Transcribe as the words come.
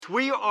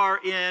we are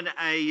in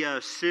a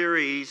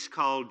series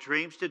called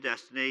Dreams to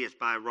Destiny. It's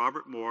by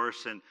Robert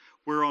Morris, and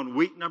we're on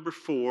week number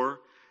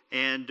 4.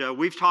 And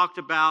we've talked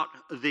about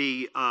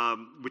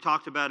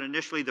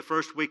initially the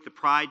first week the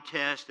pride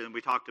test, and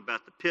we talked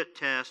about the pit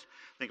test.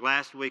 I think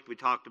last week we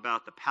talked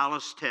about the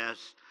palace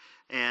test,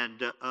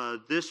 and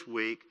this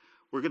week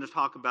we're going to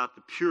talk about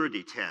the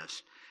purity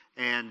test.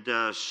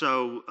 And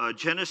so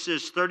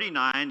Genesis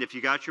 39, if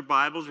you got your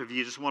Bibles, or if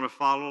you just want to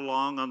follow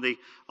along on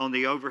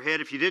the overhead.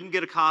 If you didn't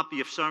get a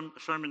copy of some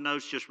sermon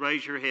notes, just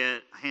raise your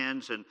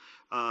hands, and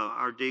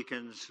our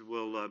deacons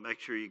will make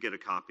sure you get a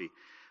copy.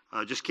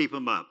 Just keep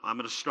them up. I'm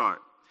going to start.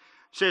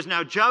 It says,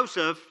 now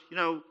Joseph,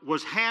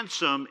 was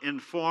handsome in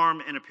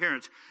form and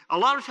appearance. A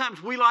lot of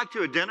times we like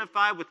to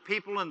identify with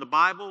people in the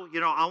Bible.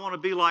 I want to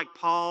be like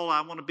Paul.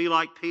 I want to be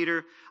like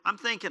Peter. I'm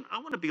thinking, I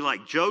want to be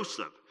like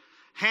Joseph.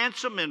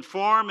 Handsome in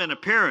form and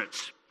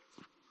appearance.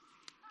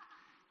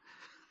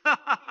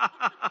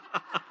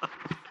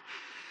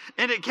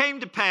 And it came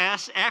to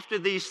pass after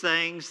these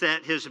things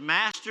that his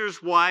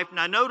master's wife,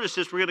 now notice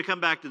this, we're going to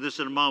come back to this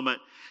in a moment,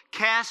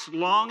 cast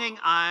longing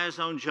eyes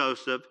on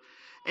Joseph,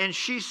 and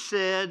she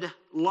said,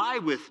 lie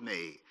with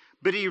me.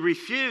 But he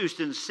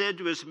refused and said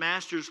to his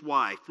master's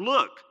wife,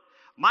 look,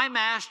 my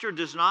master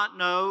does not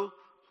know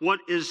what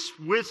is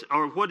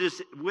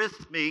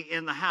with me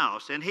in the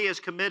house, and he has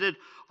committed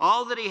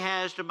all that he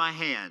has to my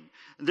hand.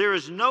 There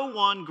is no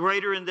one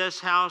greater in this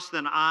house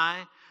than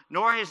I,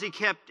 nor has he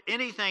kept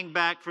anything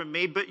back from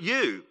me but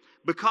you,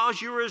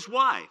 because you are his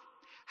wife.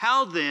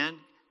 How then,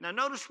 now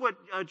notice what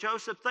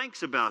Joseph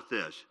thinks about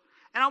this.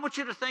 And I want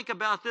you to think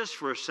about this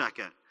for a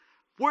second.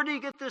 Where do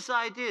you get this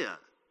idea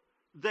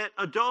that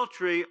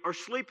adultery or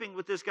sleeping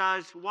with this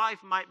guy's wife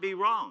might be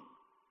wrong?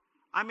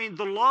 I mean,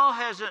 the law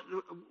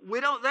they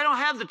don't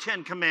have the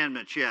 10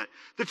 Commandments yet.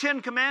 The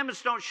 10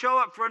 Commandments don't show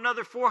up for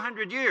another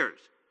 400 years.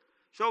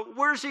 So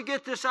where does he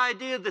get this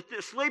idea that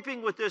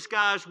sleeping with this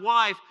guy's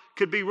wife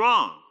could be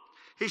wrong?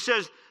 He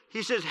says,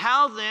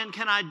 how then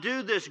can I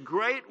do this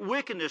great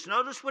wickedness?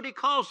 Notice what he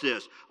calls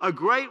this, a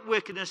great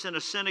wickedness and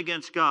a sin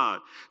against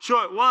God.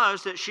 So it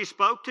was that she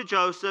spoke to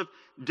Joseph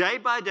day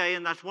by day,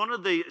 and that's one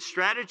of the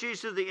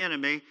strategies of the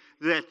enemy,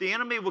 that the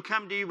enemy will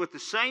come to you with the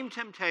same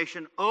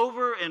temptation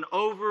over and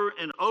over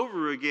and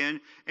over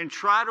again and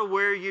try to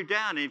wear you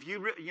down. And if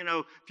you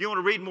want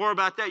to read more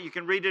about that, you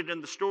can read it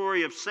in the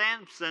story of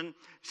Samson. It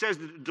says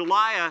that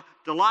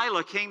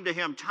Delilah came to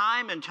him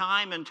time and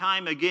time and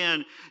time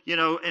again,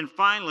 and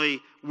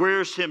finally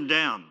wears him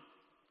down.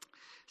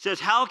 It says,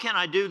 how can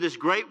I do this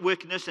great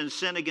wickedness and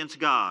sin against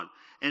God?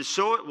 And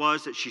so it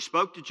was that she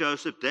spoke to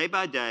Joseph day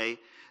by day,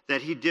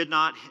 but he did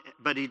not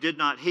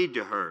heed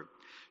to her,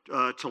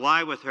 to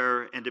lie with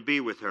her and to be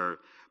with her.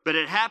 But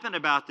it happened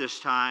about this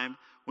time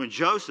when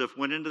Joseph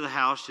went into the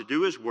house to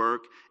do his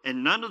work,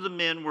 and none of the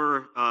men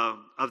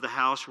of the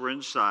house were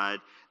inside,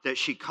 that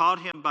she caught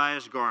him by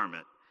his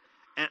garment.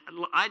 And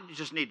I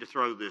just need to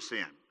throw this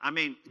in. I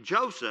mean,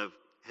 Joseph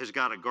has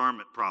got a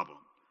garment problem.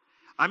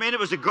 I mean, it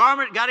was a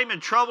garment got him in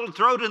trouble and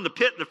thrown it in the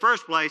pit in the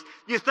first place.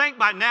 You think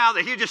by now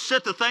that he'd just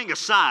set the thing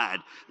aside.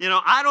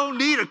 I don't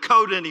need a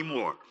coat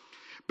anymore.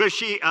 But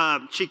she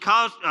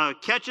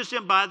catches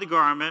him by the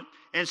garment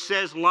and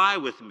says, lie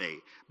with me.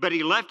 But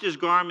he left his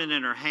garment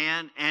in her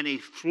hand and he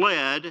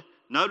fled.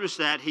 Notice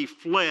that he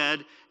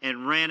fled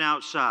and ran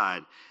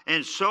outside.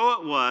 And so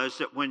it was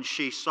that when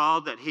she saw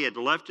that he had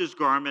left his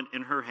garment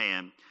in her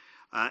hand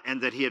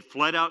and that he had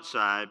fled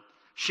outside,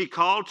 she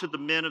called to the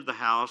men of the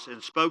house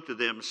and spoke to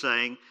them,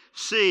 saying,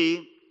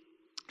 see,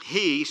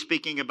 he,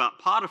 speaking about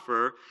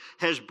Pt.4,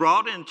 has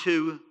brought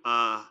into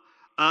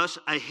us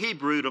a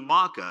Hebrew to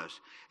mock us.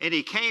 And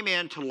he came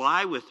in to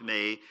lie with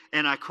me,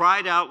 and I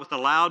cried out with a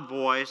loud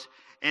voice.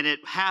 And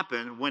it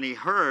happened when he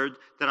heard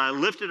that I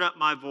lifted up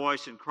my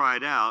voice and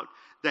cried out,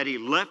 that he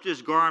left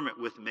his garment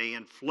with me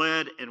and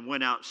fled and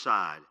went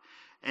outside.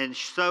 And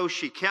so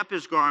she kept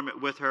his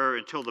garment with her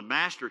until the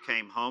master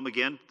came home.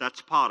 Again,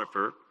 that's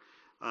Pt.4.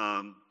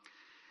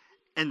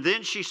 And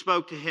then she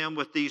spoke to him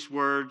with these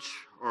words,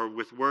 or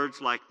with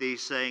words like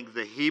these, saying,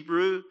 the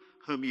Hebrew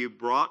whom you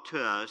brought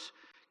to us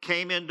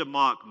came in to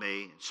mock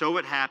me. So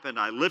it happened,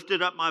 I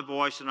lifted up my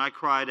voice and I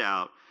cried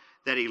out,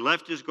 that he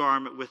left his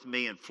garment with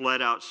me and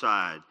fled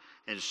outside.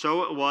 And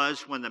so it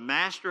was when the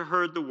master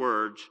heard the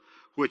words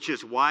which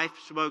his wife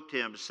spoke to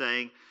him,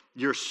 saying,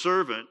 your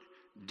servant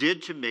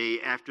did to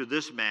me after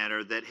this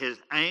manner, that his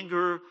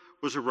anger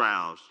was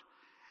aroused.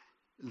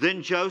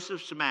 Then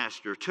Joseph's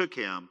master took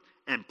him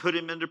and put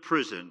him into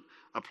prison,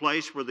 a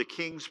place where the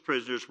king's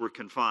prisoners were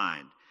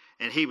confined.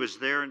 And he was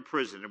there in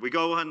prison. And we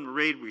go on and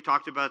read, we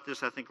talked about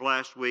this, I think,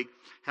 last week,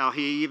 how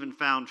he even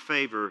found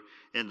favor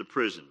in the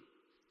prison.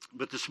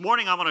 But this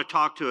morning I want to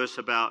talk to us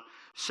about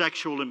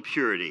sexual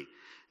impurity.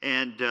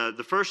 And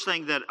the first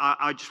thing that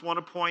I just want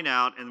to point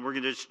out, and we're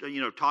going to just,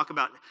 talk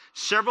about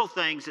several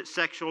things that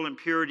sexual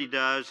impurity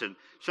does. And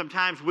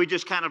sometimes we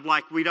just kind of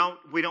like, we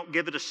don't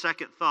give it a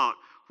second thought.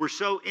 We're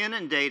so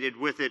inundated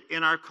with it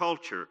in our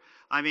culture.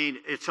 I mean,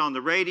 it's on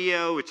the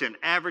radio, it's in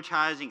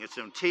advertising, it's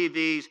on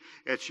TVs,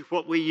 it's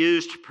what we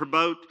use to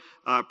promote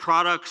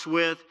products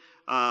with.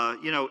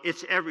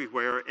 it's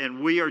everywhere,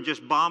 and we are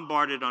just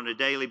bombarded on a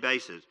daily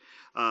basis.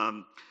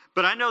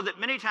 But I know that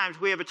many times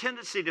we have a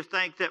tendency to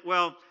think that,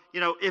 well,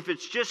 if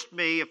it's just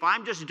me, if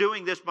I'm just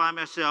doing this by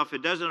myself,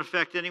 it doesn't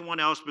affect anyone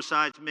else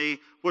besides me,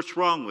 what's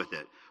wrong with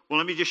it? Well,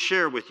 let me just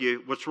share with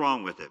you what's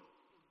wrong with it.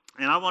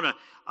 And I want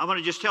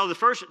to just tell you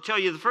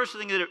the first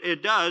thing that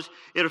it does.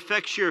 It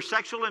affects your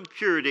sexual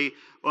impurity.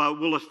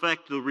 Will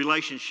affect the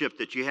relationship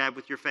that you have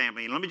with your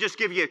family. And let me just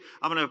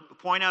I'm going to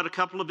point out a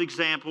couple of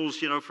examples,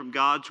 from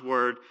God's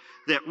Word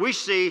that we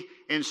see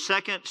in 2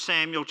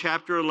 Samuel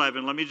chapter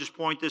 11. Let me just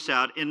point this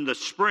out. In the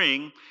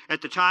spring,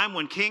 at the time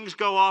when kings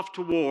go off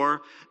to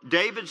war,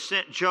 David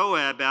sent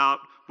Joab out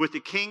with the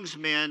king's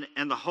men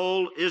and the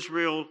whole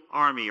Israel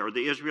army, or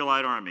the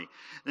Israelite army.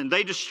 And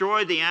they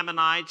destroyed the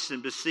Ammonites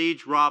and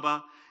besieged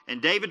Rabbah,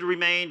 and David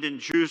remained in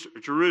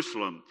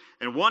Jerusalem.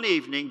 And one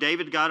evening,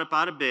 David got up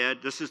out of bed.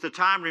 This is the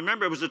time,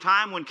 remember, it was the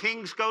time when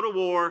kings go to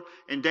war,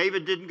 and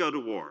David didn't go to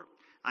war.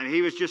 I mean,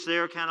 he was just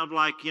there kind of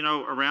like,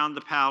 around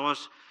the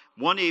palace.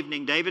 One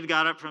evening, David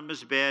got up from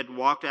his bed,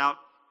 walked out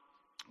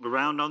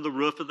around on the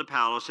roof of the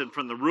palace, and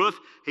from the roof,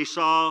 he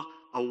saw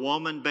a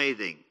woman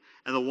bathing.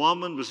 And the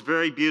woman was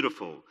very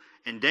beautiful.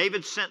 And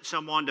David sent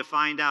someone to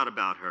find out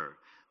about her.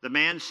 The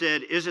man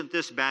said, "Isn't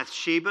this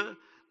Bathsheba,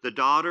 the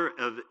daughter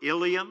of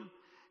Eliam,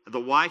 the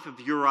wife of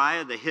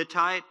Uriah the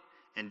Hittite?"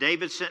 And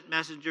David sent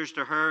messengers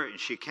to her, and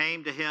she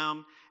came to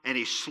him, and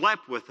he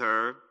slept with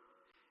her,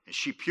 and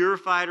she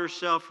purified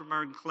herself from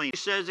her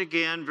uncleanness. He says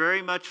again,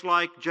 very much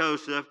like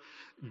Joseph,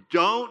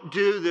 don't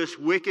do this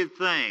wicked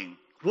thing.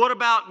 What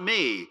about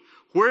me?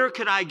 Where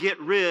could I get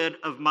rid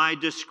of my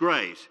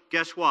disgrace?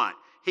 Guess what?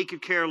 He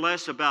could care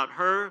less about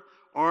her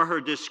or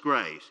her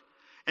disgrace.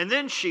 And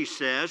then she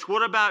says,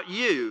 what about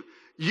you?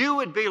 You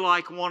would be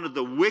like one of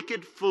the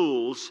wicked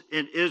fools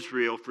in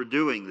Israel for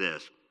doing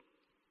this.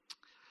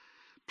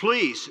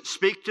 Please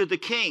speak to the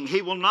king.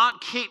 He will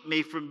not keep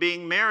me from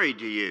being married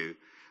to you.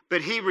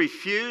 But he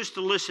refused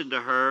to listen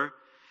to her,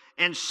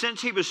 and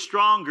since he was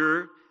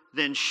stronger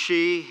than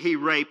she, he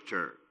raped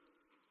her.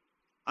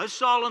 This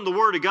is all in the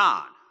Word of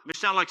God. It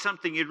sounds like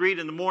something you'd read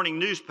in the morning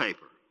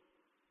newspaper.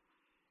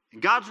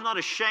 And God's not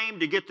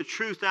ashamed to get the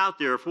truth out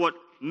there of what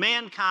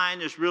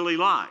mankind is really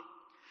like.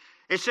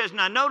 It says,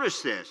 now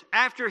notice this,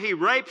 after he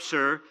rapes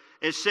her,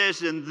 it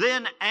says, and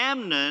then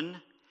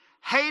Amnon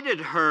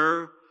hated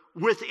her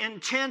with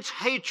intense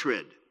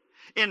hatred.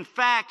 In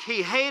fact,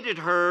 he hated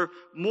her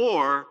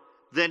more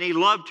than he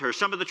loved her.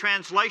 Some of the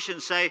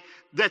translations say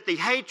that the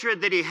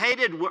hatred that he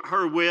hated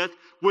her with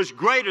was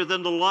greater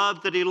than the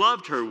love that he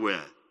loved her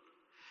with.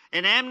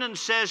 And Amnon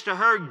says to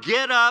her,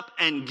 get up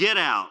and get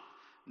out.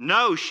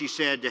 No, she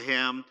said to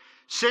him,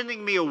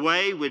 sending me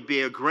away would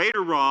be a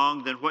greater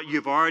wrong than what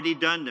you've already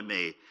done to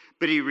me.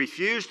 But he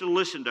refused to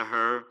listen to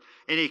her,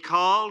 and he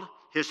called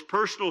his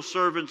personal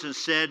servants and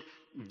said,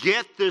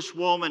 get this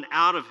woman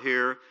out of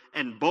here,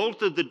 and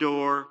bolted the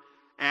door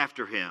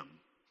after him.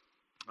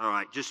 All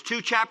right, just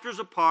 2 chapters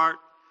apart,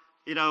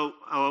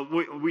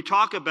 we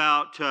talk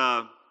about,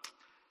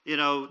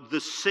 the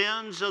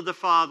sins of the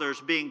fathers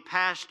being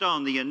passed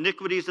on, the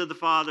iniquities of the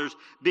fathers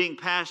being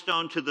passed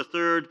on to the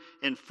 3rd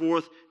and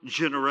 4th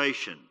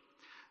generation.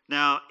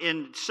 Now,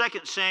 in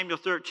 2 Samuel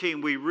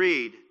 13, we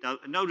read, now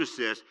notice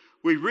this,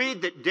 we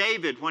read that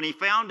David, when he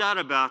found out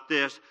about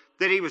this,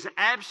 that he was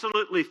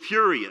absolutely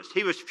furious.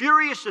 He was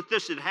furious that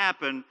this had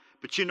happened,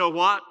 but you know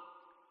what?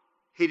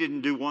 He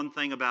didn't do one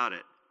thing about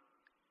it.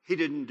 He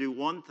didn't do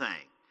one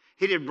thing.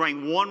 He didn't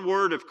bring one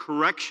word of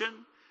correction,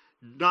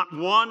 not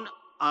one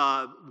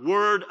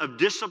word of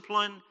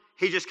discipline.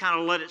 He just kind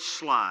of let it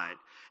slide.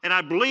 And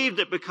I believe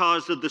that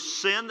because of the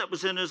sin that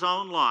was in his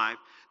own life,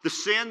 the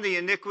sin, the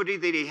iniquity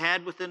that he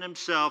had within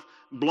himself,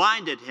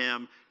 blinded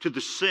him to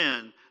the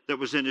sin that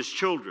was in his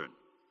children.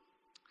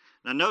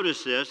 Now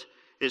notice this.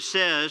 It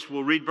says,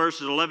 we'll read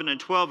verses 11 and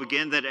 12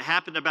 again, that it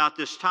happened about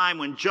this time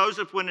when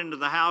Joseph went into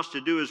the house to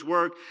do his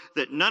work,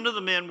 that none of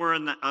the men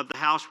of the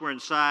house were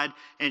inside,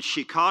 and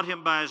she caught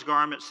him by his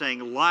garment, saying,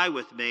 lie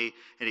with me.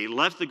 And he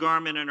left the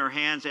garment in her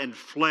hands and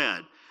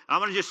fled. I'm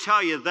going to just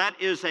tell you, that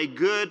is a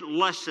good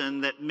lesson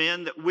that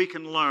we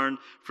can learn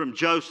from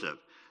Joseph.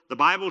 The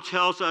Bible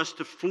tells us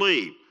to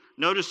flee.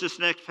 Notice this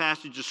next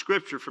passage of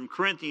Scripture from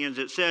Corinthians.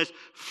 It says,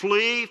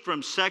 flee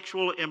from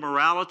sexual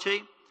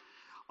immorality.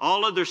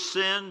 All other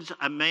sins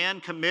a man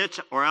commits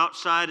are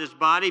outside his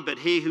body, but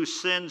he who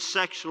sins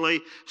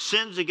sexually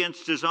sins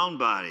against his own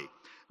body.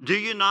 Do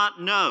you not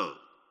know?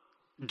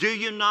 Do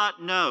you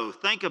not know?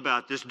 Think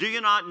about this. Do you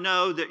not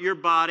know that your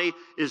body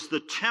is the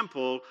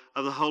temple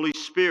of the Holy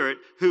Spirit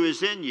who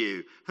is in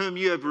you, whom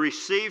you have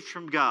received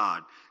from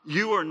God?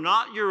 You are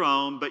not your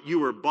own, but you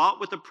were bought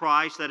with a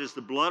price, that is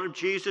the blood of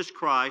Jesus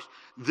Christ.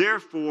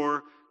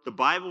 Therefore, the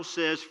Bible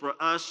says for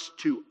us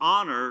to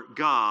honor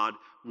God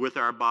with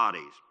our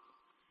bodies.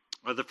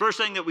 The first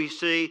thing that we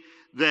see,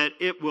 that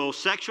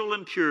sexual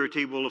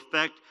impurity will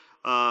affect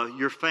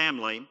your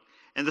family.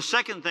 And the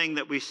second thing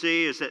that we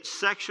see is that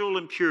sexual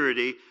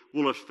impurity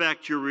will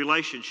affect your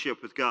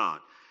relationship with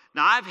God.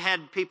 Now, I've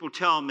had people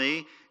tell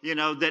me,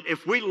 that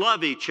if we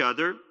love each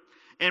other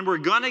and we're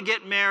going to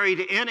get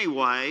married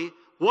anyway,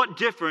 what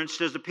difference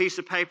does a piece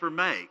of paper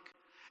make?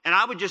 And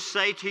I would just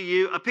say to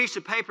you, a piece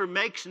of paper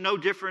makes no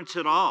difference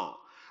at all.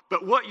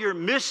 But what you're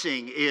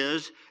missing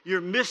is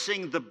you're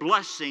missing the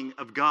blessing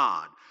of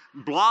God.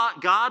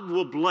 God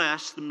will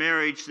bless the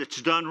marriage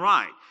that's done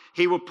right.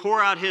 He will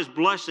pour out his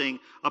blessing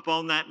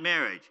upon that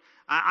marriage.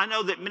 I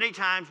know that many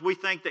times we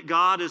think that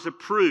God is a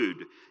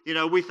prude.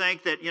 We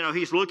think that,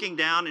 he's looking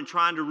down and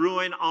trying to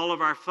ruin all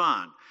of our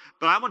fun.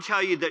 But I want to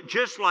tell you that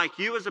just like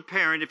you as a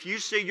parent, if you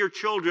see your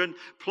children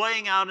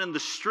playing out in the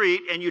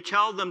street and you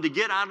tell them to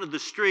get out of the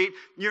street,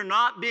 you're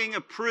not being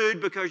a prude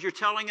because you're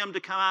telling them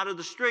to come out of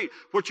the street.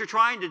 What you're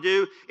trying to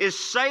do is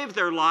save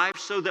their life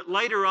so that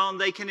later on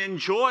they can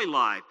enjoy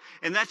life.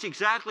 And that's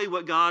exactly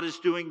what God is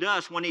doing to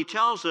us when he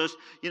tells us,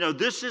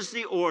 this is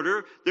the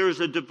order. There's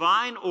a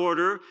divine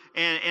order,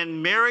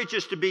 and marriage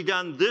is to be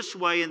done this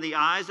way in the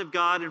eyes of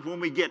God. And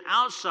when we get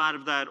outside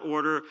of that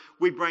order,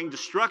 we bring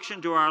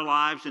destruction to our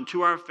lives and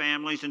to our families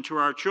and to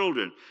our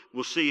children.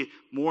 We'll see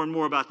more and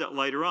more about that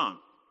later on.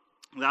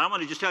 Now, I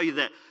want to just tell you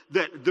that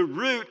the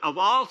root of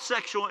all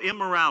sexual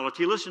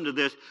immorality, listen to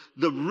this,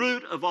 the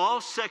root of all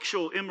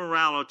sexual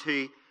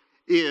immorality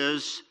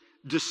is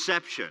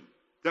deception,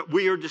 that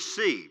we are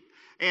deceived.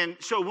 And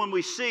so when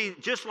we see,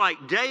 just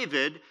like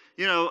David,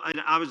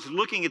 and I was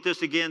looking at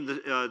this again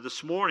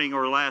this morning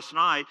or last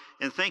night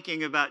and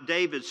thinking about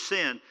David's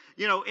sin.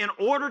 In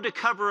order to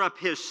cover up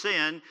his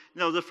sin,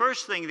 the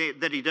first thing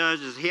that he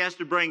does is he has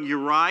to bring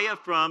Uriah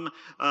from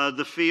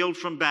the field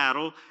from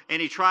battle,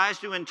 and he tries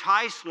to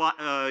entice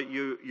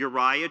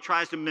Uriah,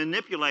 tries to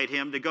manipulate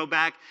him to go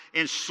back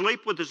and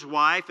sleep with his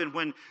wife. And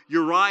when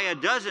Uriah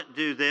doesn't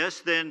do this,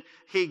 then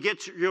he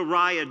gets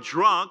Uriah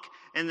drunk,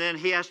 and then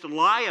he has to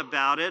lie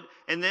about it,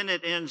 and then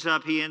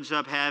he ends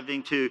up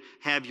having to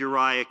have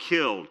Uriah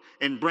killed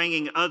and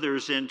bringing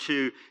others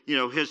into,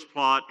 his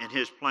plot and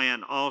his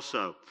plan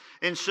also.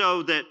 And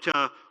so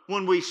that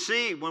when we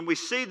see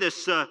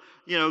this,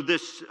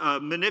 this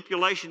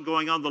manipulation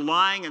going on, the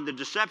lying and the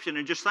deception,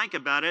 and just think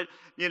about it,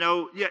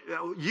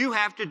 you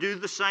have to do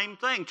the same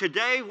thing.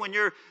 Today,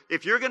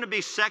 if you're going to be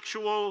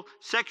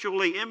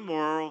sexually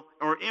immoral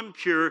or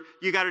impure,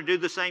 you got to do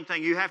the same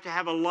thing. You have to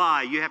have a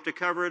lie. You have to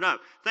cover it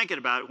up. Thinking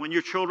about it, when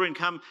your children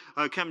come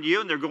to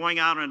you and they're going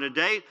out on a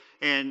date,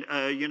 and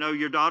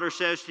your daughter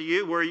says to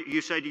you, where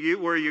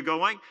are you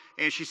going?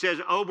 And she says,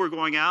 oh, we're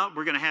going out.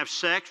 We're going to have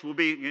sex.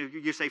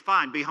 You say,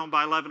 fine, be home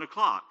by 11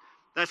 o'clock.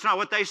 That's not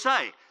what they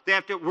say.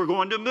 We're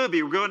going to a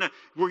movie. We're going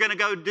to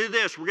go do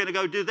this. We're going to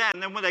go do that.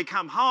 And then when they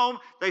come home,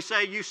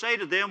 you say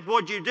to them,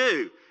 what'd you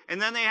do?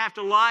 And then they have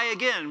to lie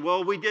again.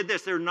 Well, we did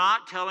this. They're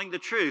not telling the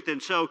truth. And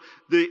so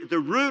the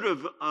root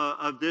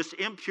of this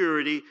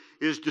impurity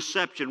is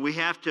deception. We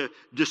have to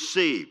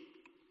deceive.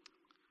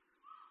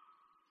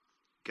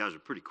 You guys are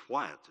pretty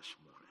quiet this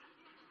morning.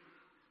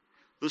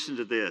 Listen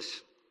to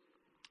this.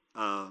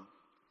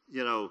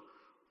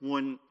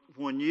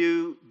 When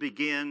you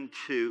begin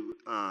to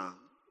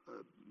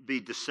be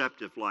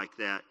deceptive like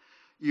that,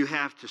 you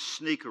have to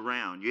sneak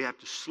around. You have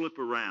to slip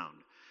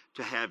around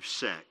to have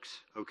sex,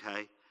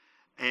 okay?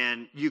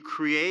 And you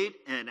create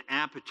an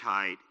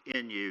appetite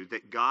in you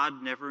that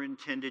God never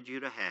intended you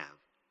to have.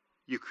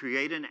 You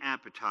create an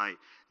appetite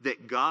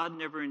that God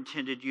never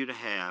intended you to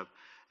have,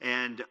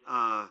 and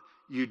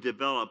you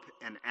develop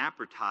an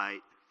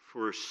appetite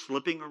for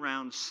slipping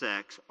around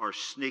sex or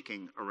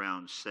sneaking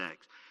around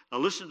sex. Now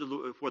listen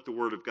to what the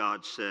Word of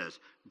God says.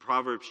 In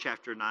Proverbs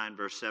chapter 9,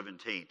 verse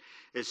 17.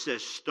 It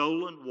says,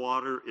 stolen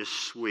water is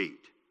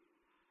sweet,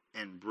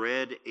 and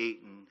bread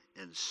eaten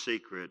in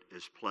secret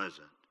is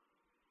pleasant.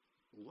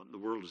 What in the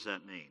world does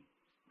that mean?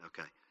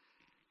 Okay,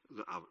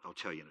 I'll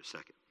tell you in a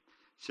second.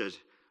 It says,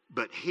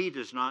 but he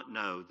does not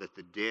know that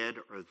the dead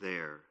are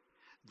there,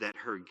 that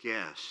her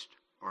guests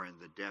are in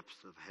the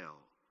depths of hell.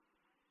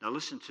 Now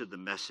listen to the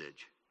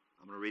Message.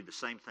 I'm going to read the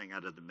same thing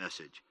out of the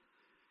Message.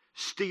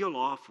 Steal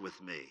off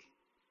with me.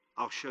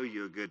 I'll show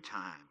you a good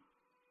time.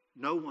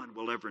 No one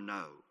will ever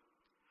know.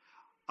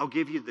 I'll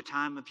give you the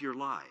time of your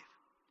life.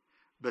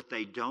 But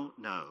they don't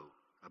know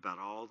about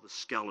all the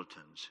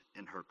skeletons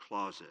in her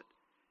closet,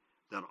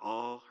 that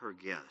all her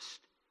guests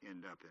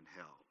end up in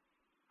hell.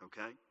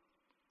 Okay?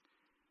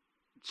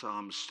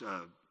 Psalms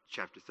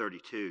chapter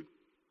 32,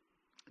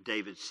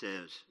 David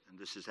says, and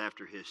this is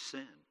after his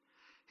sin,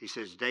 he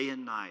says, day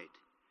and night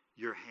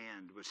your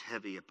hand was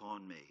heavy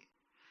upon me.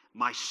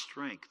 My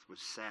strength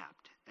was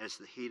sapped as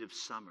the heat of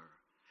summer.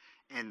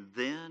 And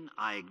then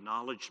I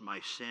acknowledged my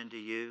sin to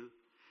you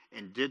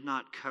and did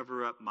not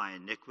cover up my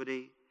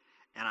iniquity.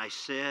 And I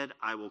said,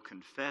 I will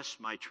confess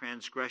my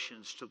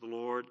transgressions to the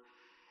Lord,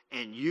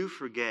 and you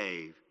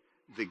forgave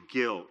the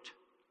guilt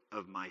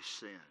of my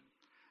sin.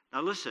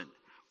 Now listen,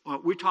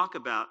 what we're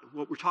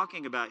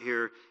talking about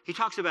here, he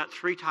talks about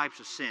three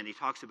types of sin. He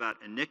talks about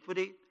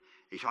iniquity,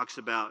 he talks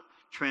about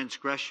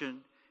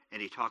transgression,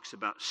 and he talks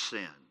about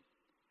sin.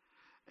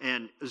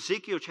 And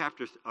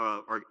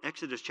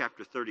Exodus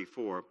chapter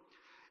 34,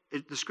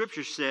 the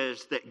scripture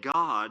says that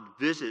God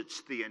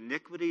visits the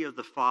iniquity of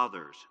the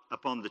fathers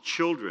upon the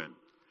children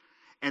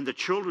and the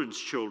children's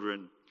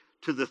children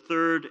to the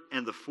third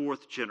and the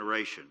fourth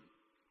generation.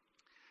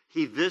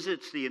 He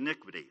visits the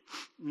iniquity.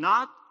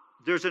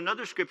 There's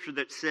another scripture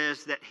that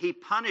says that he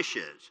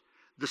punishes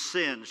the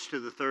sins to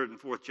the third and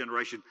fourth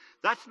generation.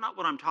 That's not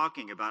what I'm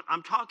talking about.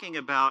 I'm talking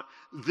about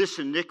this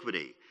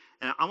iniquity.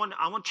 And I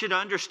want you to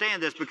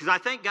understand this, because I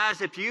think, guys,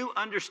 if you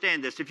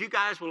understand this, if you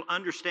guys will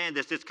understand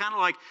this, it's kind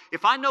of like,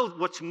 if I know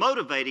what's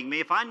motivating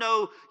me, if I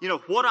know,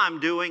 what I'm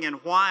doing and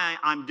why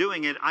I'm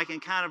doing it, I can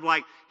kind of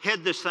like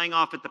head this thing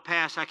off at the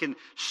pass. I can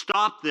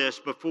stop this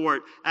before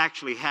it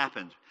actually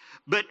happens.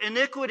 But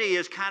iniquity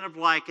is kind of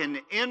like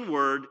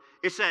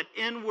it's that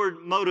inward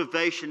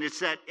motivation. It's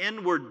that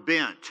inward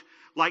bent.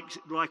 Like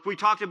we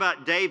talked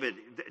about David.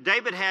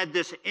 David had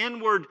this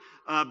inward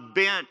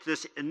bent,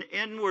 this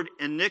inward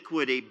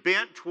iniquity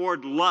bent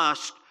toward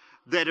lust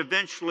that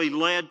eventually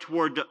led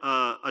toward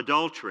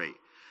adultery.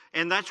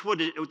 And that's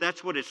what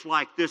it's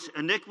like. This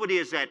iniquity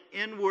is that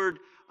inward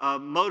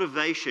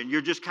motivation.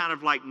 You're just kind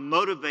of like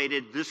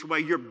motivated this way.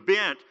 You're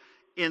bent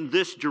in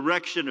this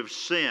direction of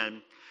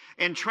sin.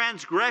 And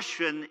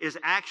transgression is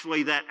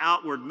actually that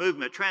outward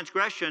movement.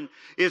 Transgression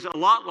is a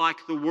lot like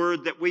the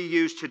word that we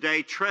use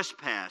today,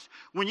 trespass.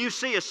 When you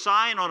see a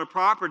sign on a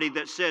property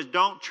that says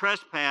don't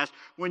trespass,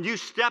 when you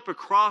step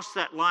across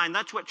that line,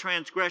 that's what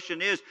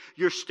transgression is.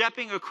 You're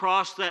stepping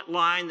across that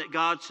line that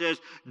God says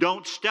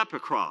don't step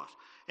across.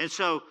 And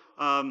so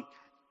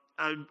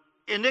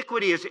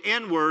iniquity is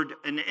inward,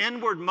 an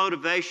inward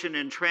motivation,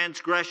 and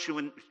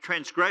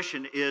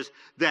transgression is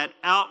that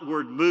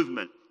outward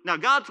movement. Now,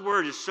 God's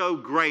word is so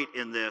great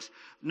in this.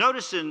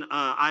 Notice in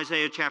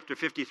Isaiah chapter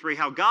 53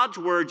 how God's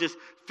word just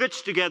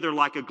fits together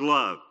like a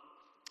glove.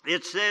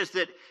 It says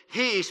that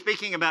he,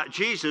 speaking about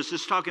Jesus,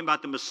 is talking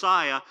about the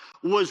Messiah,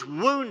 was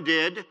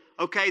wounded.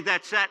 Okay,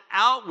 that's that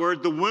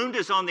outward. The wound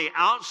is on the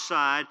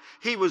outside.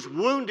 He was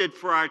wounded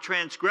for our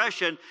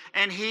transgression,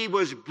 and he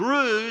was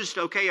bruised.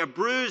 Okay, a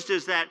bruised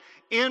is that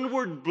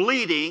inward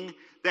bleeding,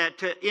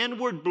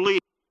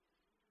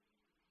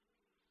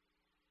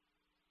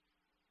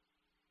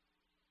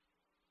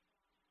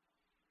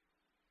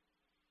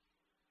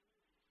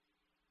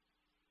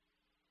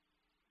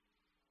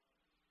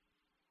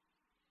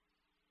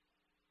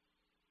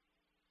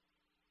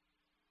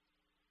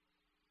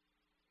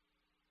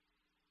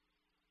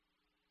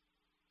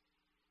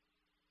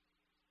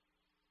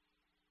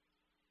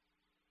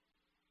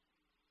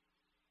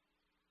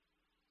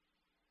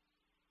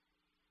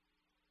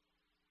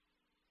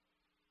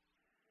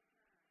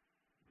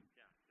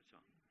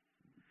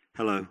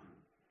 Hello.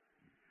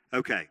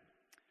 Okay.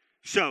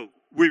 So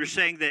we were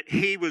saying that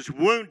he was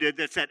wounded.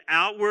 That's that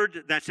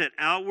outward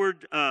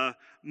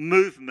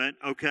movement.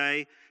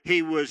 Okay.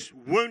 He was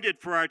wounded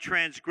for our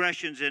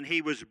transgressions, and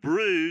he was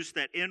bruised,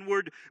 that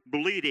inward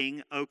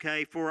bleeding,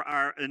 okay, for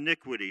our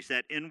iniquities,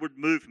 that inward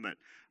movement.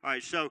 All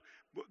right. So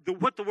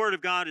what the Word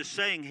of God is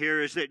saying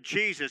here is that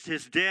Jesus,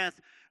 his death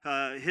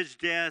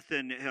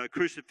and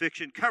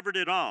crucifixion covered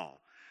it all.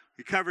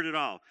 He covered it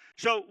all.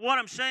 So what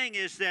I'm saying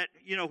is that,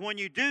 when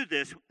you do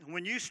this,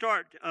 when you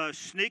start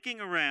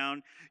sneaking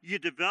around, you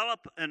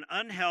develop an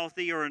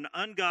unhealthy or an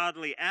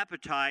ungodly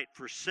appetite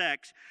for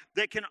sex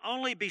that can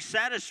only be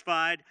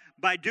satisfied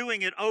by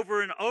doing it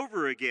over and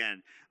over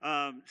again.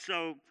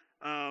 So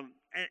now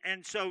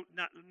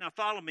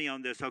follow me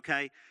on this,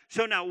 okay?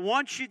 So now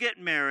once you get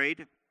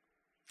married,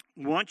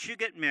 you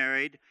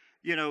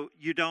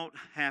don't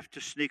have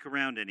to sneak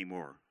around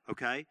anymore,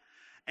 okay?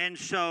 And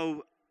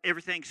so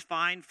everything's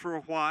fine for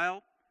a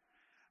while,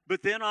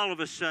 but then all of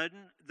a sudden,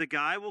 the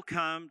guy will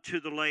come to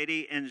the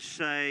lady and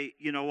say,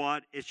 you know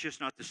what, it's just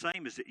not the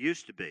same as it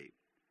used to be.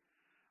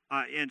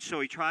 And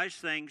so he tries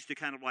things to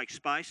kind of like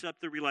spice up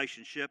the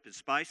relationship and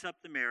spice up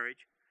the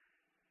marriage.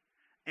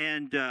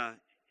 And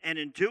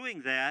in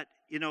doing that,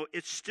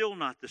 it's still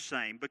not the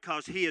same,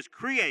 because he has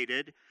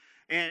created,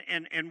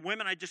 and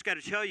women, I just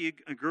got to tell you,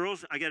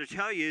 girls, I got to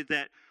tell you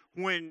that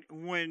when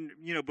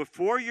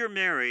before you're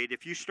married,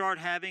 if you start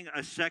having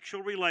a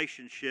sexual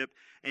relationship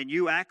and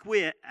you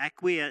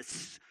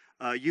acquiesce,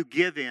 you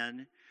give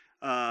in,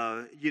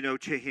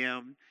 to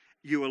him,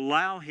 you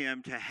allow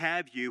him to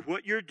have you,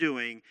 what you're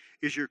doing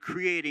is you're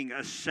creating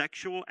a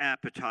sexual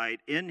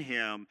appetite in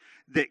him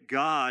that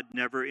God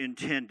never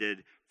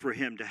intended for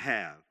him to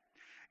have.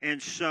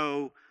 And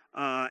so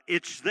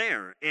it's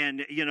there,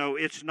 and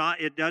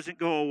it doesn't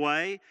go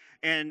away.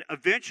 And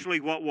eventually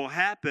what will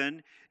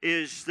happen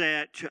is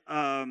that,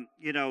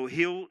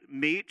 he'll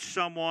meet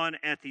someone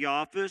at the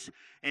office,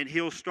 and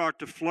he'll start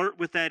to flirt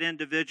with that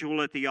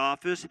individual at the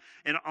office.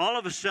 And all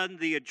of a sudden,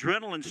 the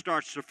adrenaline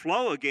starts to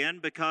flow again,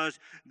 because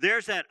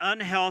there's that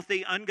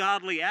unhealthy,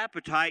 ungodly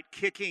appetite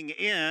kicking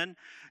in.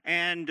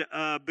 And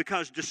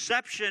because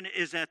deception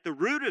is at the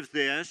root of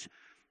this,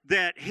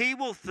 that he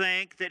will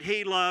think that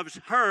he loves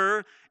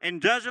her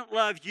and doesn't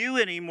love you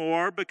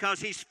anymore,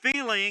 because he's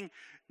feeling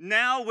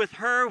now with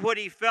her what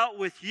he felt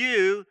with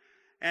you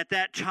at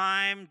that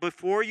time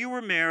before you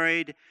were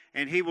married,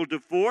 and he will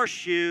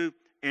divorce you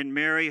and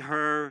marry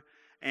her.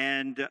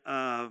 And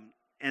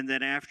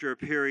then after a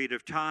period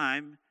of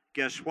time,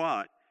 guess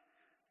what?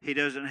 He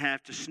doesn't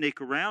have to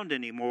sneak around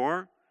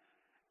anymore,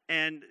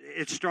 and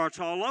it starts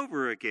all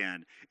over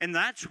again. And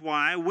that's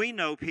why we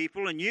know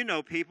people, and you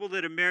know people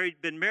that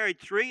have been married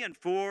 3 and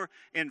 4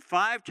 and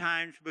 5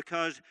 times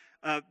because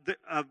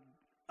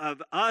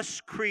of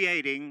us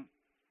creating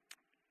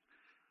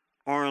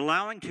or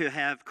allowing to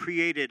have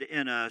created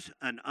in us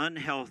an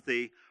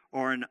unhealthy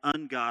or an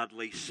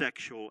ungodly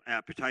sexual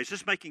appetite. Is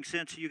this making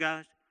sense to you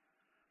guys?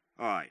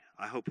 All right,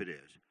 I hope it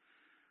is.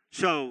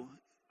 So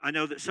I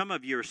know that some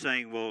of you are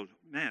saying, well,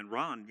 man,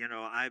 Ron,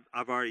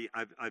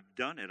 I've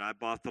done it. I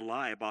bought the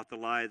lie. I bought the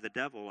lie of the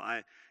devil.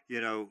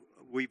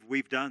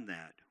 We've done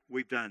that.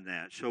 We've done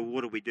that. So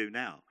what do we do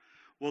now?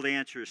 Well, the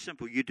answer is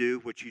simple. You do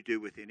what you do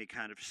with any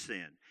kind of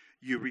sin.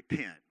 You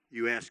repent.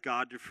 You ask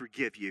God to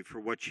forgive you for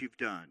what you've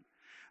done.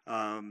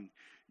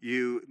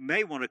 You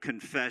may want to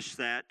confess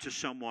that to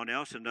someone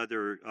else,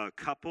 another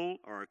couple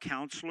or a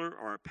counselor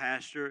or a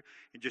pastor,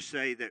 and just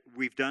say that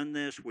we've done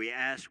this. We're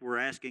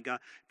asking God.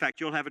 In fact,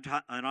 you'll have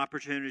an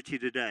opportunity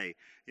today.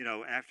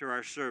 After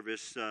our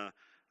service,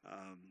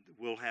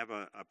 we'll have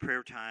a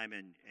prayer time,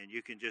 and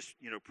you can just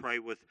pray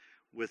with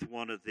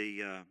one of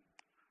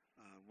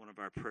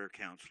our prayer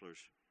counselors.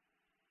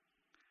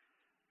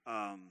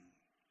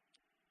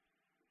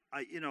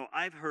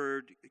 I've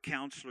heard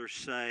counselors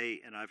say,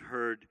 and I've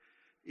heard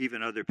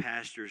even other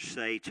pastors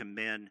say to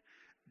men,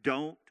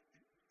 don't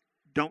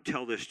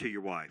tell this to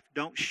your wife.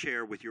 Don't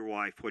share with your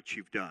wife what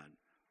you've done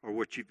or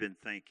what you've been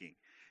thinking.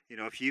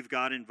 If you've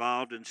got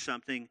involved in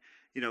something,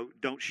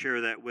 don't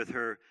share that with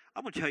her.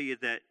 I'm going to tell you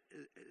that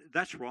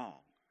that's wrong.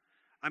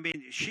 I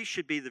mean, she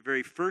should be the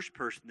very first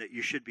person that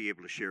you should be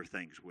able to share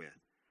things with.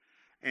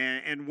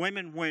 And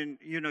women, when,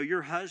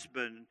 your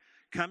husband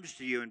comes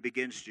to you and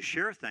begins to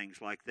share things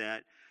like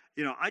that,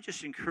 I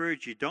just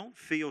encourage you, don't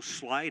feel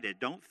slighted.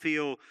 Don't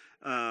feel,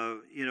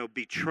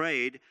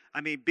 betrayed.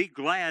 I mean, be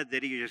glad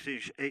that he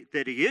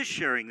is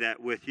sharing that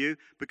with you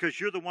because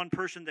you're the one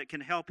person that can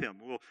help him.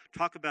 We'll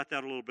talk about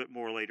that a little bit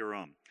more later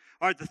on.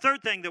 All right, the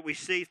third thing that we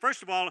see,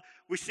 first of all,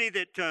 we see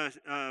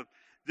that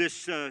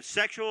this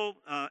sexual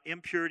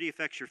impurity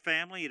affects your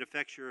family. It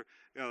affects your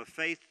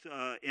faith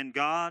in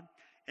God.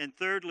 And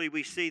thirdly,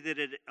 we see that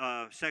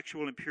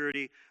sexual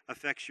impurity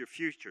affects your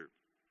future.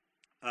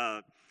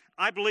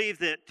 I believe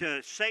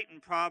that Satan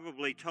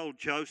probably told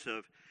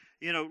Joseph,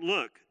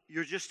 look,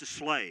 you're just a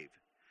slave.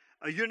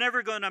 You're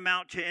never going to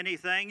amount to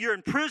anything. You're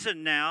in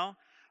prison now.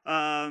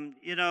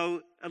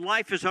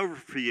 Life is over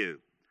for you.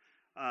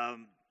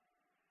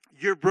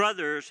 Your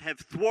brothers have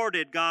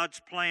thwarted God's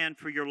plan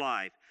for your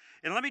life.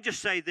 And let me just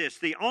say this.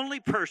 The only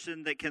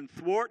person that can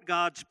thwart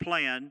God's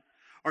plan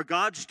or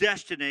God's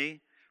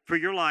destiny for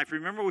your life.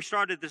 Remember, we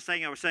started this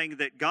thing, I was saying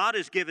that God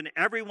has given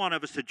every one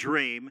of us a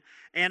dream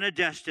and a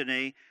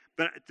destiny,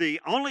 but the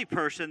only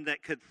person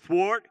that could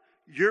thwart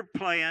your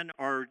plan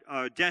or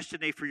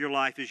destiny for your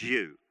life is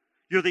you.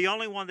 You're the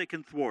only one that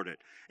can thwart it.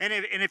 And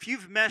if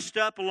you've messed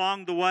up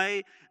along the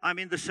way, I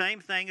mean, the same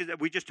thing that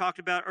we just talked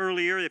about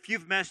earlier. If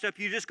you've messed up,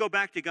 you just go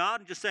back to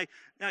God and just say,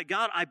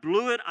 God, I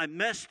blew it. I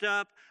messed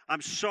up.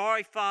 I'm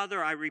sorry,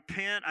 Father. I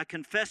repent. I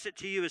confess it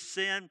to you as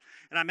sin.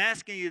 And I'm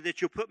asking you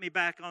that you'll put me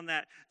back on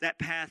that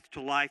path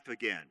to life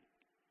again.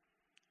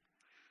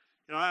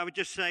 I would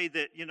just say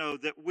that,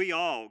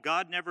 that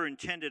God never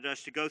intended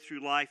us to go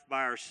through life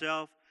by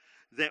ourselves,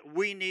 that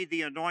we need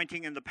the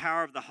anointing and the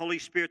power of the Holy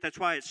Spirit. That's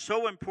why it's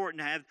so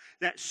important to have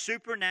that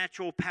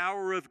supernatural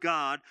power of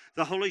God,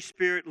 the Holy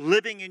Spirit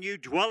living in you,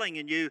 dwelling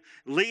in you,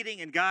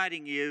 leading and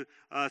guiding you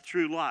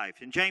through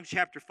life. In James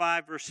chapter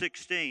 5, verse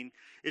 16,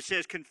 it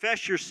says,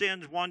 confess your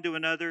sins one to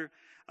another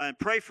and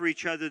pray for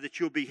each other that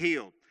you'll be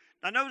healed.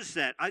 Now, notice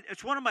that.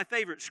 It's one of my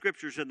favorite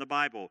scriptures in the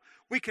Bible.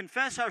 We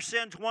confess our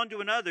sins one to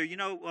another.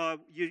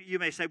 You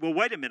may say, well,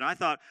 wait a minute. I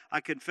thought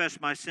I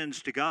confessed my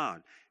sins to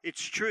God.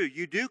 It's true.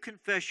 You do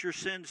confess your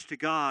sins to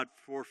God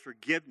for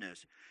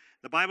forgiveness.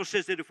 The Bible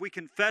says that if we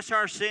confess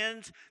our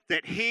sins,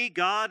 that He,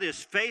 God,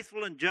 is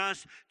faithful and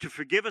just to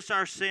forgive us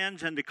our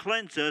sins and to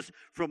cleanse us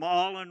from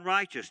all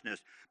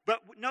unrighteousness. But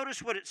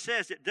notice what it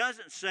says. It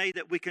doesn't say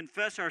that we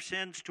confess our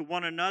sins to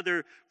one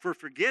another for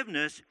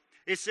forgiveness.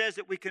 It says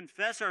that we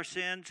confess our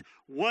sins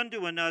one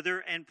to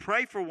another and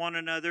pray for one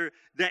another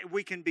that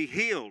we can be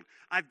healed.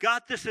 I've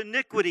got this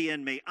iniquity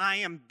in me. I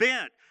am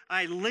bent.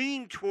 I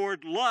lean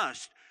toward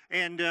lust.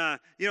 And,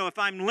 if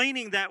I'm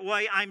leaning that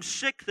way, I'm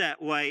sick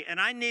that way. And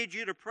I need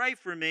you to pray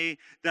for me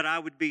that I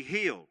would be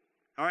healed.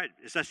 All right,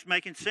 is that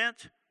making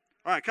sense?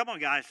 All right, come on,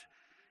 guys.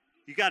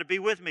 You got to be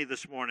with me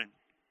this morning.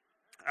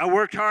 I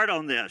worked hard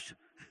on this.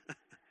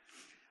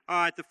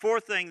 All right, the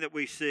fourth thing that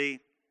we see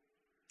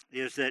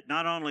is that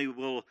not only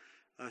will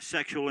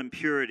sexual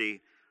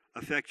impurity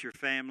affect your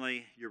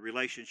family, your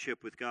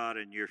relationship with God,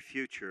 and your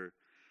future,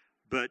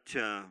 but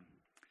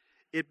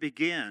it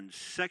begins,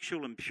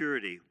 sexual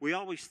impurity. We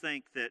always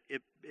think that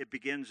it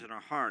begins in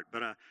our heart,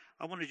 but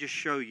I want to just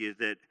show you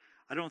that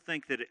I don't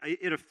think that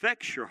it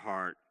affects your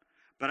heart,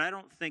 but I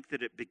don't think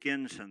that it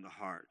begins in the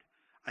heart.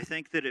 I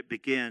think that it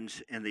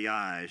begins in the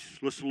eyes.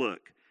 Let's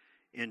look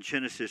in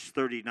Genesis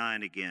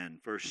 39 again,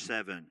 verse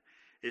 7.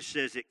 It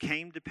says, it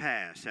came to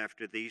pass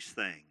after these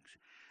things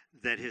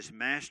that his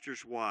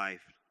master's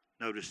wife,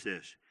 notice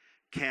this,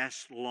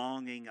 cast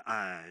longing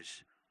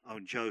eyes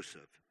on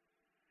Joseph.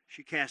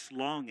 She cast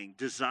longing,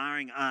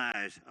 desiring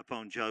eyes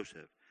upon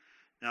Joseph.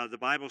 Now, the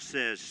Bible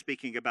says,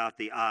 speaking about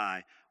the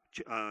eye,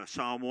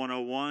 Psalm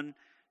 101,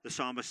 the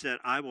psalmist said,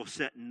 I will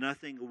set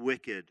nothing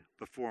wicked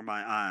before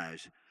my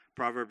eyes.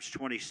 Proverbs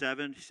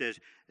 27 says,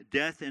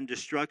 death and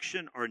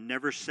destruction are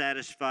never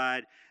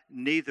satisfied,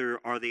 neither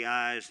are the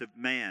eyes of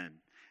man.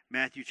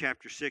 Matthew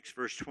chapter 6,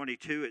 verse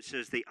 22, it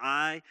says, the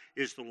eye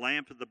is the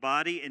lamp of the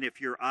body, and if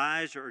your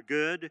eyes are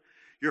good,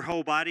 your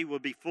whole body will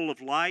be full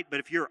of light. But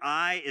if your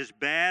eye is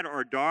bad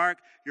or dark,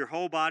 your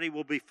whole body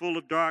will be full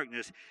of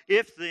darkness.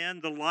 If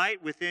then the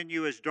light within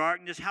you is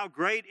darkness, how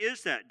great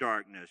is that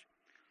darkness?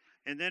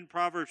 And then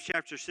Proverbs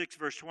chapter 6,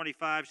 verse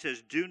 25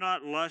 says, do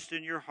not lust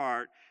in your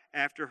heart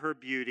after her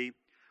beauty,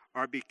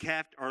 or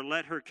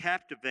let her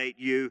captivate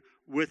you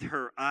with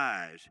her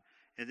eyes.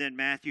 And then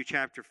Matthew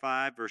chapter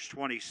 5, verse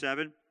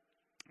 27,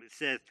 it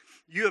says,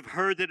 you have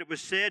heard that it was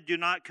said, do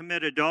not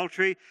commit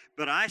adultery,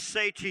 but I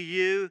say to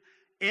you,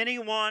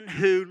 anyone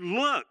who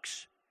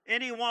looks,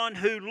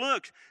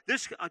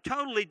 this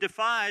totally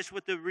defies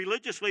what the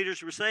religious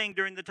leaders were saying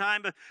during the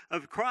time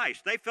of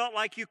Christ. They felt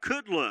like you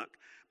could look.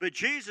 But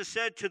Jesus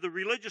said to the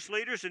religious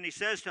leaders, and he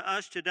says to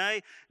us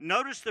today,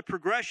 notice the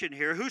progression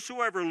here.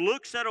 Whosoever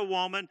looks at a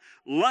woman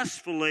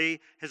lustfully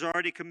has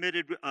already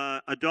committed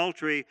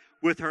adultery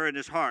with her in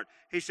his heart.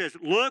 He says,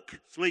 look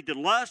leads to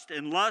lust,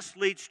 and lust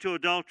leads to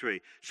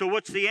adultery. So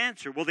what's the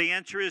answer? Well, the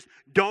answer is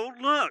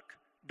don't look.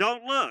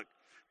 Don't look.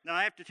 Now,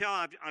 I have to tell,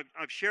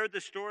 I've shared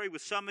this story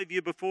with some of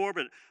you before,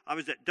 but I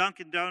was at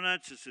Dunkin'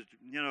 Donuts, this is,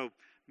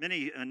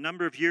 a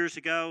number of years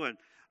ago, and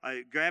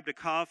I grabbed a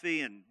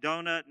coffee and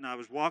donut, and I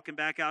was walking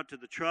back out to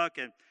the truck,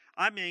 and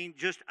I mean,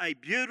 just a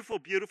beautiful,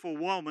 beautiful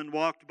woman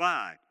walked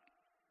by.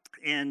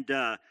 And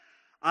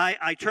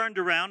I turned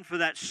around for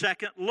that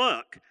second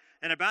look.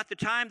 And about the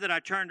time that I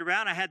turned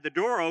around, I had the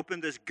door open.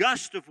 This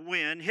gust of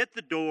wind hit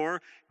the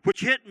door,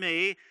 which hit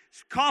me.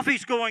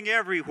 Coffee's going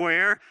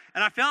everywhere.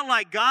 And I felt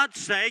like God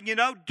saying,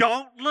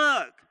 don't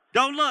look.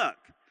 Don't look.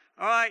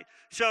 All right?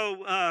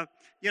 So,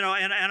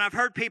 and I've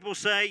heard people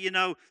say,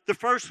 the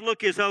first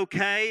look is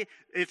okay.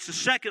 It's the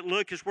second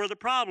look is where the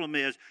problem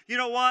is. You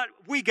know what?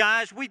 We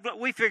guys,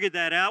 we figured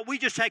that out. We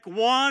just take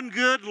one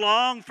good,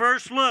 long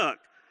first look.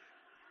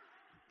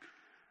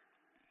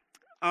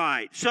 All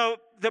right, so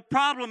the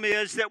problem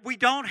is that we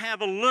don't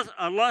have a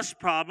lust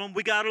problem.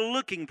 We got a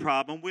looking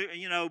problem.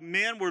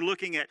 Men, we're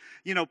looking at,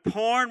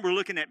 porn. We're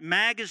looking at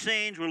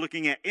magazines. We're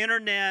looking at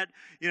internet.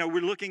 We're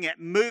looking at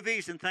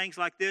movies and things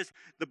like this.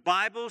 The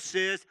Bible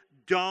says,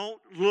 don't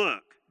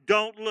look.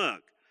 Don't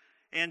look.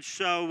 And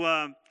so,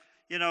 I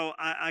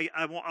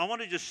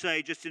want to just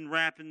say, just in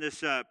wrapping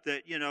this up,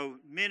 that,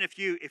 men, if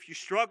you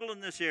struggle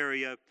in this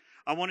area,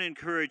 I want to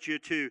encourage you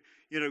to,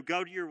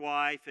 go to your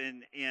wife,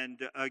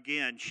 and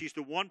again, she's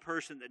the one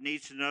person that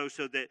needs to know,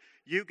 so that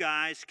you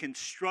guys can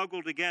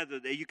struggle together,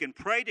 that you can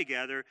pray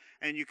together,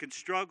 and you can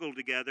struggle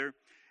together.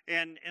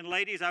 And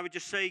ladies, I would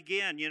just say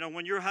again,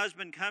 when your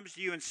husband comes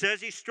to you and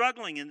says he's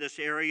struggling in this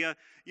area,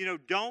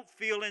 don't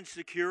feel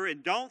insecure,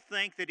 and don't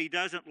think that he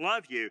doesn't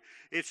love you.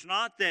 It's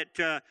not that,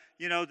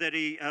 that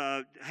he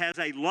has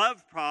a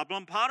love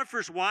problem.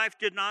 Potiphar's wife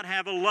did not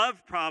have a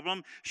love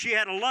problem. She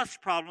had a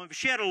lust problem. If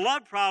she had a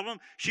love problem,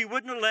 she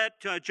wouldn't have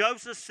let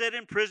Joseph sit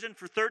in prison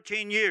for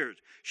 13 years.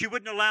 She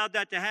wouldn't have allowed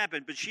that to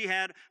happen. But she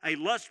had a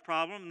lust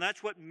problem, and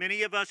that's what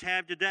many of us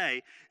have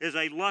today, is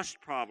a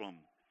lust problem.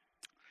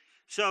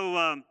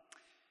 So,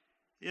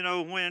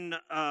 when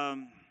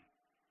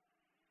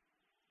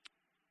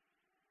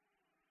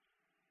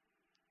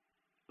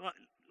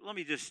let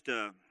me just,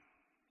 the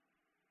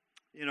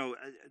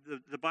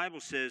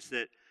Bible says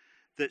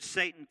that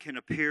Satan can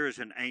appear as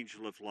an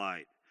angel of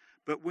light,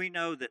 but we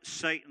know that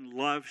Satan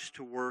loves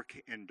to work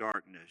in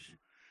darkness,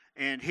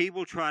 and he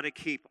will try to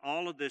keep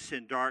all of this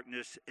in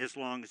darkness as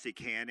long as he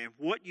can. And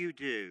what you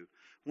do,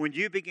 when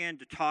you begin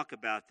to talk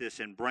about this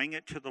and bring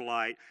it to the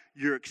light,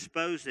 you're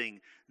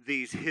exposing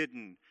these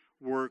hidden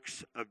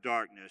works of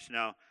darkness.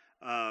 Now,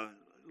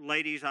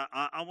 ladies,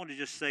 I want to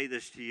just say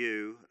this to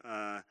you,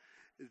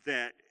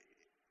 that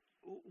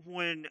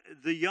when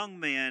the young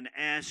man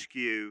asks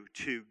you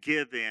to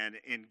give in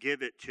and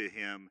give it to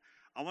him,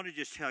 I want to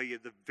just tell you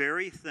the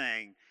very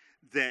thing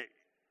that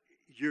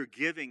you're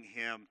giving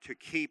him to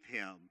keep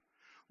him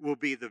will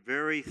be the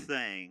very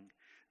thing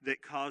that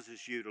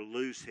causes you to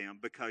lose him,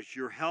 because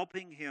you're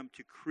helping him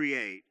to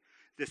create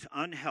this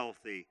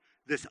unhealthy,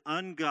 this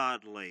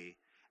ungodly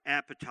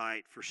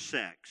appetite for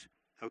sex,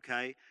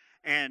 okay?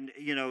 And,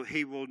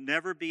 he will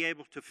never be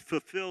able to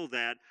fulfill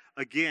that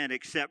again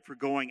except for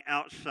going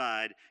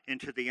outside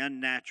into the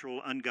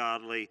unnatural,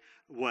 ungodly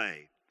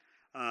way.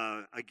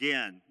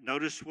 Again,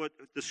 notice what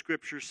the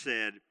scripture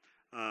said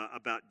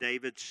about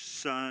David's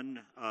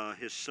son,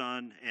 his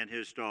son and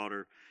his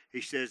daughter.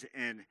 He says,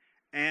 and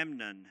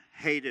Amnon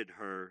hated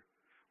her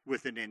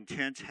with an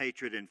intense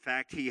hatred. In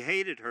fact, he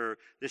hated her.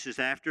 This is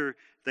after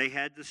they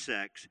had the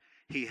sex.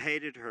 He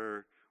hated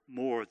her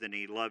more than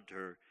he loved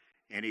her.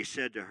 And he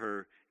said to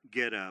her,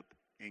 get up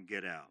and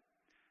get out.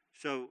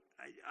 So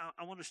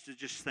I want us to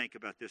just think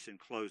about this in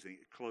closing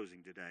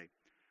today.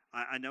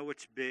 I know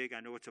it's big.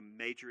 I know it's a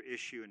major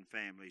issue in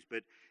families,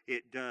 but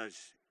it does.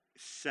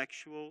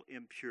 Sexual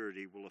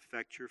impurity will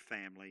affect your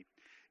family.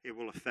 It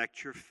will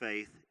affect your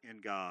faith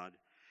in God.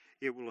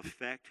 It will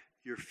affect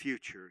your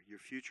future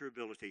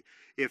ability.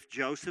 If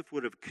Joseph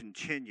would have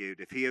continued,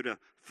 if he had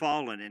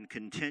fallen and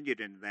continued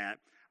in that,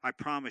 I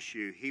promise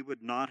you, he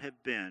would not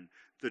have been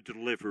the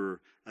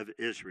deliverer of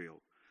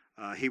Israel.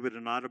 He would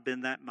not have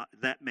been that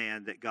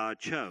man that God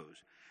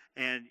chose.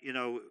 And,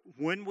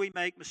 when we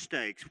make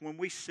mistakes, when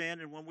we sin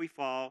and when we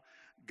fall,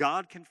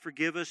 God can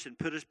forgive us and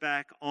put us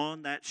back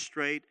on that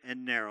straight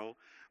and narrow.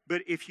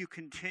 But if you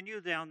continue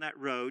down that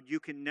road, you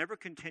can never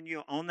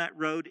continue on that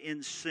road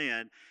in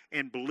sin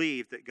and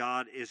believe that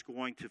God is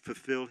going to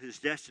fulfill his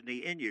destiny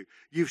in you.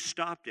 You've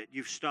stopped it.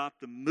 You've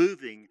stopped the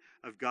moving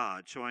of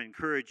God. So I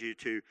encourage you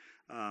to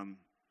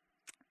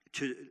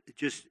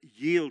just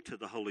yield to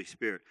the Holy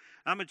Spirit.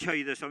 I'm going to tell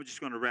you this. I'm just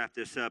going to wrap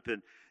this up.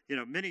 And,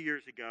 many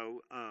years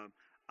ago,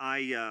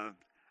 I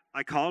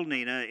called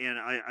Nina and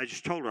I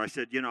just told her, I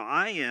said,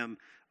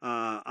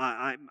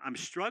 I'm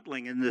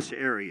struggling in this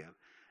area.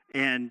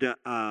 And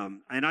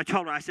I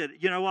told her, I said,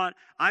 you know what?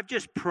 I've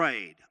just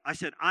prayed. I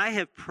said, I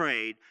have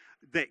prayed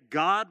that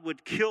God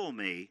would kill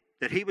me,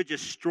 that he would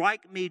just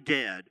strike me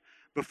dead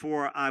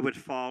before I would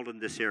fall in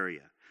this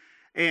area.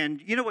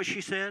 And you know what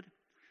she said?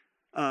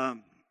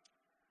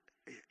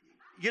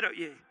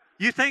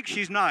 You think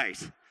she's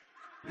nice.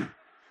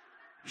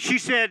 She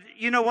said,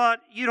 you know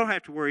what? You don't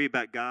have to worry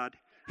about God.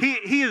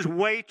 He is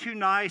way too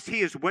nice.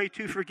 He is way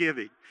too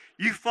forgiving.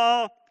 You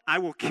fall, I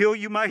will kill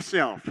you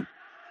myself.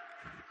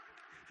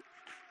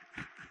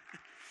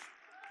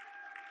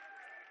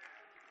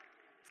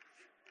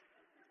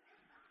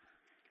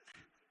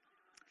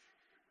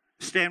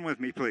 Stand with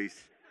me, please.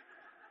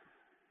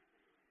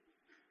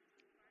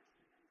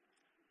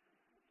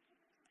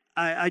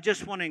 I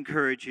just want to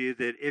encourage you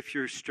that if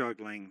you're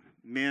struggling,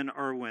 men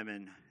or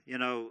women,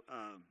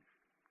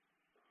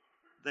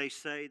 they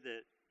say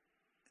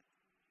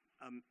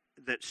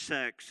that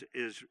sex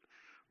is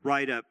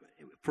right up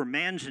for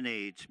men's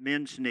needs.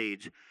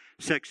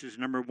 Sex is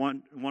number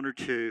one or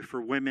two.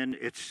 For women,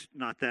 it's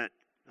not that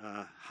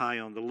high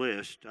on the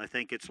list. I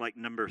think it's like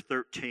number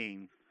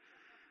 13.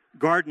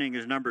 Gardening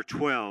is number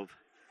 12.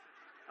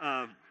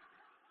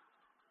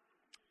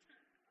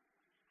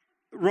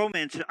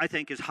 Romance, I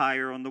think, is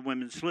higher on the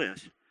women's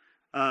list.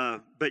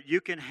 But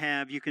you can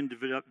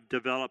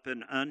develop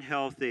an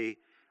unhealthy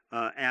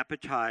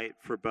appetite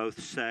for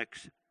both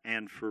sex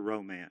and for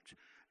romance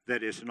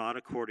that is not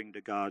according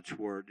to God's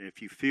word. And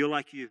if you feel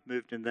like you've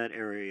moved in that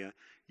area,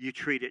 you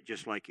treat it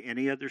just like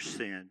any other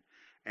sin.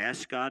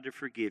 Ask God to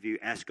forgive you.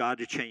 Ask God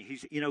to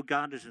change.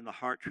 God is in the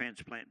heart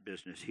transplant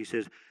business. He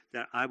says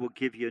that I will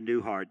give you a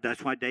new heart.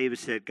 That's why David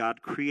said,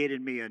 God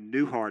created me a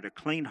new heart, a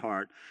clean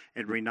heart,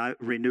 and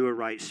renew a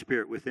right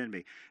spirit within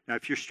me. Now,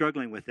 if you're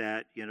struggling with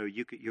that,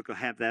 you can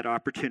have that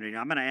opportunity.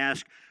 I'm going to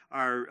ask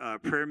our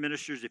prayer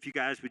ministers if you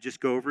guys would just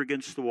go over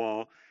against the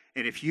wall.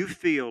 And if you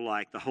feel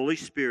like the Holy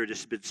Spirit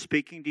has been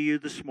speaking to you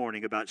this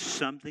morning about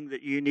something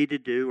that you need to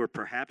do or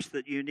perhaps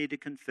that you need to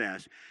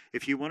confess,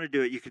 if you want to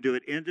do it, you can do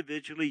it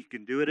individually. You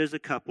can do it as a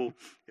couple.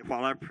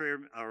 While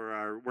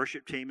our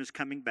worship team is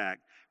coming back,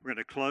 we're going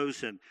to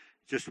close in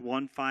just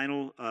one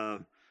final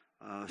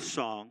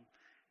song,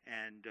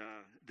 and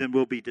then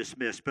we'll be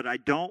dismissed. But I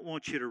don't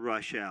want you to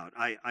rush out.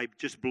 I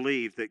just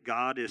believe that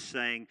God is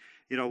saying,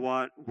 you know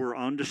what, we're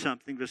on to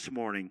something this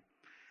morning.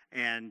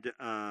 And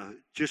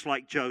just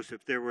like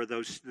Joseph, there were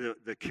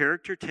the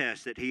character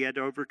tests that he had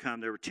to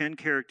overcome. There were 10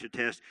 character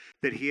tests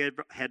that he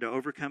had to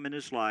overcome in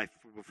his life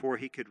before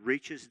he could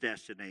reach his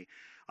destiny.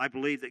 I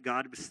believe that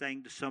God was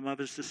saying to some of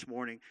us this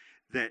morning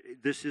that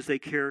this is a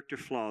character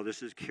flaw.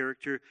 This is a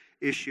character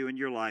issue in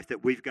your life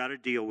that we've got to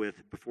deal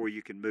with before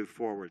you can move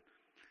forward.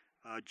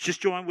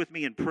 Just join with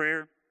me in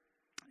prayer.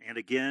 And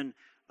again,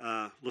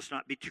 let's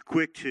not be too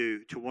quick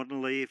to want to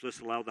leave. Let's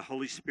allow the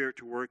Holy Spirit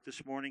to work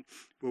this morning.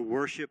 We'll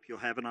worship. You'll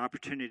have an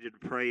opportunity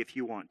to pray if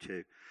you want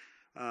to.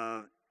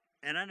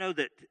 And I know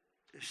that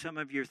some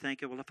of you are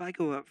thinking, well, if I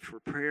go up for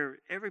prayer,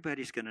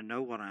 everybody's going to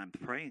know what I'm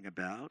praying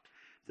about.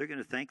 They're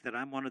going to think that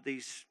I'm one of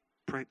these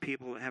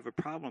people that have a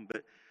problem.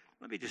 But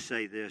let me just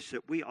say this,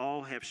 that we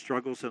all have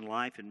struggles in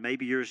life, and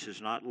maybe yours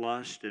is not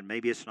lust, and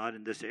maybe it's not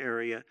in this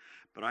area,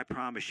 but I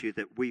promise you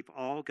that we've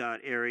all got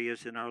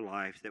areas in our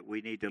life that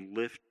we need to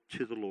lift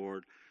to the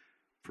Lord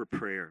for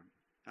prayer.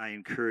 I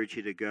encourage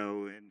you to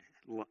go and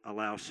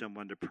allow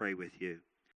someone to pray with you.